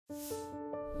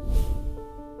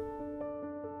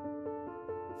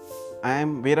I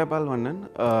am Veerabalavannan.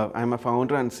 I am a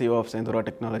founder and CEO of Senthuraa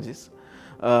Technologies.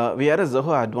 We are a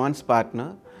Zoho advanced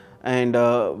partner, and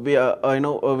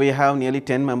we have nearly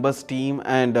 10 members team,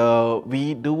 and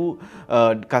we do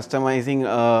customizing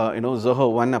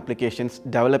Zoho One applications,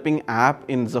 developing app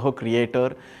in Zoho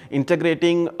Creator,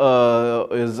 integrating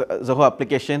Zoho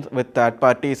applications with third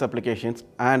parties applications,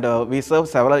 and we serve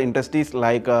several industries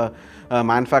like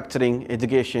manufacturing,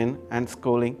 education, and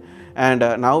schooling. And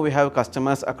now we have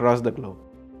customers across the globe.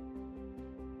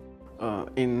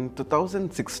 In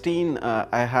 2016,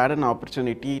 I had an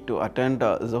opportunity to attend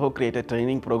a Zoho Creator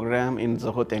training program in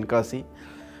Zoho Tenkasi.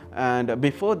 And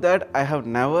before that, I have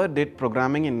never did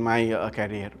programming in my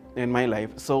career, in my life.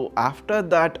 So after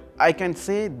that, I can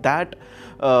say that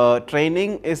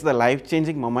training is the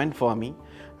life-changing moment for me.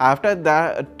 After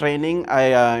that training,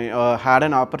 I had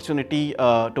an opportunity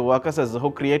to work as a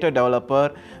Zoho Creator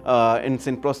developer in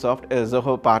Synprosoft, a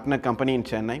Zoho Partner company in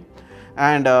Chennai.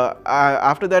 And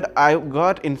after that, I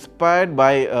got inspired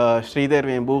by Sridhar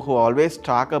Vembu, who always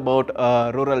talk about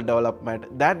rural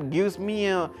development. That gives me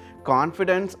a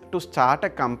confidence to start a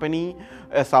company,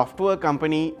 a software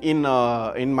company in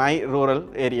my rural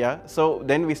area. So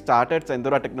then we started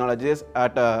Senthuraa Technologies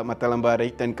at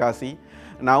Mathalambarai, Tenkasi.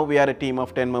 Now we are a team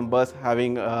of 10 members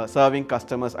having serving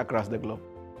customers across the globe.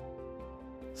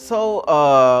 So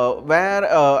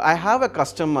I have a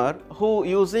customer who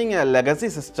using a legacy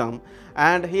system,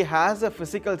 and he has a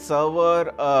physical server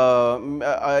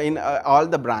in all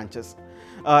the branches.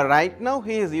 Right now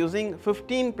he is using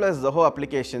 15 plus Zoho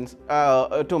applications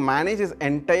to manage his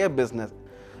entire business.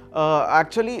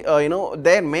 Actually,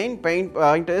 their main pain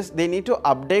point is they need to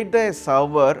update their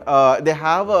server. They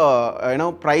have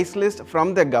a price list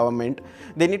from the government.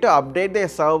 They need to update their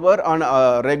server on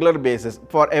a regular basis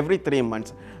for every 3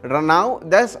 months. Now,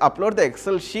 just upload the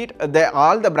Excel sheet.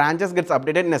 All the branches gets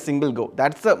updated in a single go.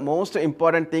 That's the most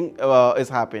important thing is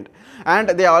happened. And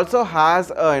they also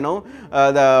has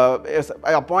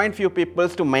appoint few people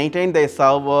to maintain their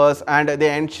servers, and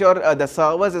they ensure the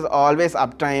servers is always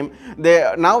uptime.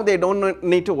 Now they don't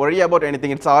need to worry about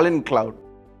anything. It's all in cloud.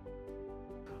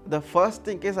 The first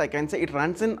thing is, I can say it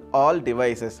runs in all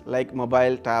devices like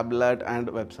mobile, tablet, and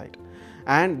website.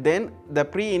 And then the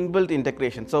pre-inbuilt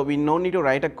integration. So we no need to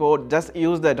write a code, just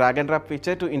use the drag and drop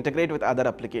feature to integrate with other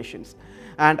applications.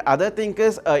 And other thing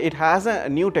is it has a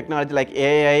new technology like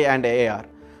AI and AR.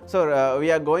 So we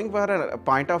are going for a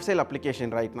point of sale application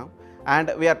right now.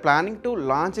 And we are planning to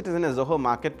launch it in a Zoho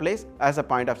marketplace as a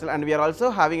point of sale, and we are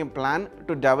also having a plan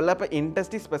to develop an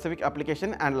industry specific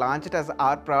application and launch it as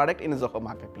our product in a Zoho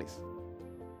marketplace.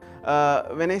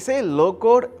 When I say low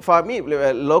code, for me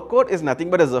low code is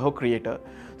nothing but a Zoho Creator.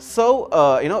 So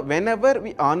whenever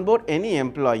we onboard any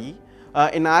employee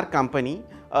in our company,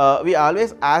 we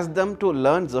always ask them to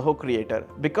learn Zoho Creator,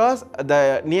 because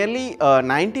the nearly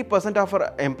 90% of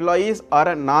our employees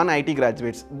are non-IT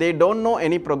graduates. They don't know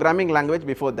any programming language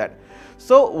before that.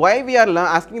 So why we are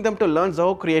asking them to learn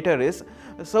Zoho Creator is,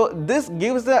 so this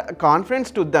gives the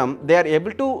confidence to them. They are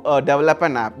able to develop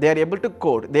an app, they are able to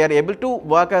code, they are able to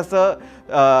work as a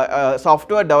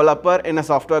software developer in a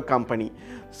software company.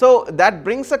 So that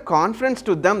brings a confidence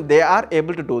to them, they are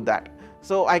able to do that.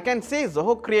 So I can say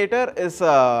Zoho Creator is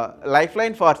a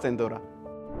lifeline for Senthuraa.